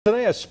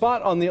Today, a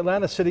spot on the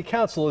Atlanta City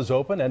Council is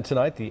open, and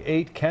tonight the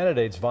 8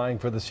 candidates vying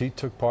for the seat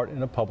took part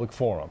in a public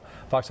forum.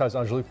 Fox 5's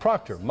Angelique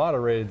Proctor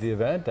moderated the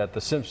event at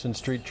the Simpson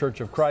Street Church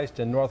of Christ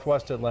in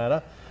Northwest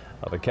Atlanta.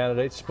 The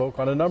candidates spoke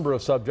on a number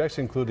of subjects,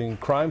 including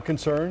crime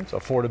concerns,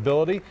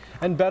 affordability,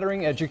 and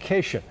bettering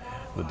education.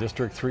 The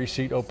District 3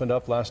 seat opened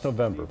up last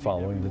November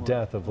following the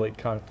death of late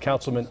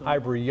Councilman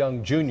Ivory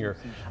Young Jr.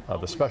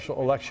 The special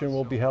election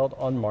will be held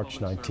on March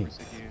 19th.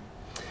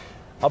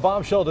 A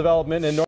bombshell development in